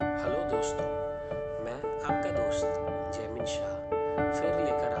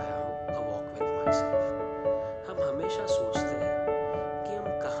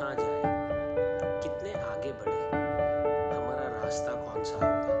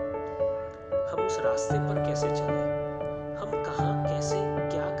हम उस रास्ते पर कैसे चलें, हम कहाँ कैसे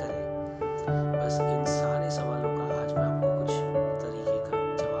क्या करें। बस इन सारे सवालों का आज मैं आपको कुछ तरीके का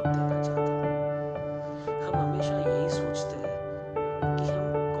जवाब देना चाहता हूँ। हम हमेशा यही सोचते हैं कि हम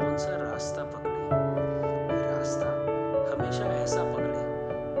कौन सा रास्ता पकड़े, रास्ता हमेशा ऐसा पकड़े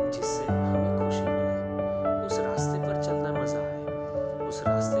जिससे हमें खुशी मिले, उस रास्ते पर चलना मजा आए, उस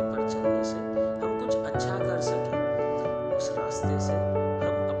रास्ते पर चलने से हम कुछ अच्छा कर सके, उस रास्ते से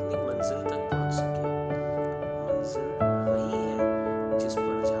हम अपनी मंजिल तक पहुंच सके। मंजिल वही है जिस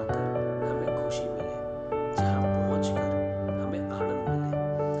पर जाकर हमें खुशी मिले, जहां पहुंचकर हमें आनंद मिले,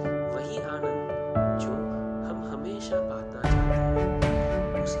 वही आनंद जो हम हमेशा पाना चाहते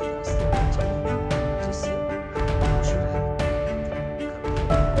हैं। उसी रास्ते पर चलें जिससे हम खुश रहें। कभी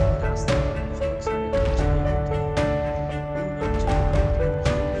रास्ते पर बहुत सारे अड़चनें होती हैं, उन अड़चनों का मतलब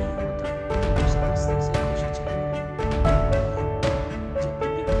ये नहीं होता कि उस रास्ते से खुशी चली गई। नहीं, जब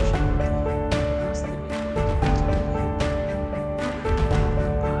भी खुशी होती है रास्ते में थोड़ी थोड़ी चली गई,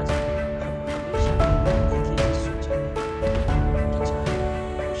 मगर आज हम हमेशा के लिए एक ही चीज सोचेंगे कि चाहे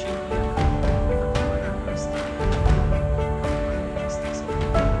खुशी हो या गम, हमारा रास्ता है जो हम हमारे रास्ते से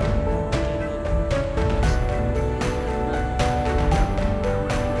भटकेंगे नहीं। बस हमें यही करना है कि हम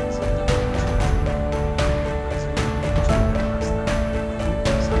हमारी मंजिल तक पहुंचना है। मंजिल तक पहुंचने का रास्ता खूब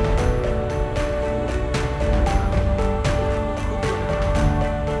आसान है, वो कोई काम ये हमें खुद बनाना है।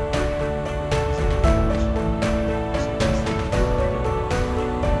 हमें मंजिल तक पहुंचना है, उस रास्ते पर चलना है, वो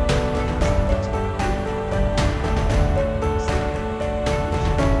रास्ते पर चलना बहुत आसान है। रास्ता हमेशा एक रहता है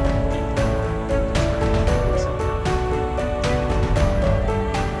जिसका हम देख सकते हैं कि मंजिल कहाँ है, मगर हमेशा एक ये भी रहता है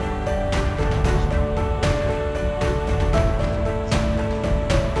कि हम जो मंजिल तक है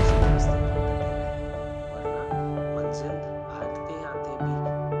उसी रास्ते पर डटे रहें, वरना मंजिल आते आते भी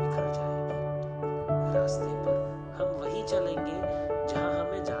बिखर जाएगी। रास्ते पर हम वही चलेंगे जहां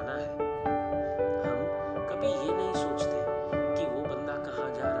हमें जाना है। हम कभी ये नहीं सोचते कि वो बंदा कहाँ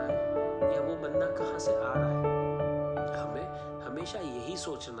जा रहा है या वो बंदा कहाँ से आ रहा है। हमें हमेशा यही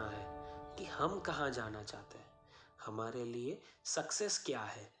सोचना है कि हम कहाँ जाना चाहते हैं, हमारे लिए सक्सेस क्या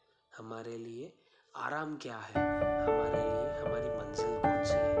है, हमारे लिए आराम क्या है, हमारे लिए हमारी मंजिल कौन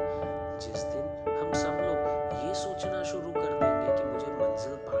सी है। जिस दिन हम सब लोग ये सोचना शुरू कर देंगे कि मुझे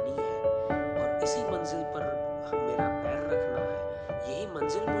मंजिल पानी है और इसी मंजिल पर मेरा पैर रखना है, यही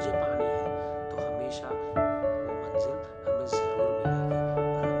मंजिल मुझे पानी है, तो हमेशा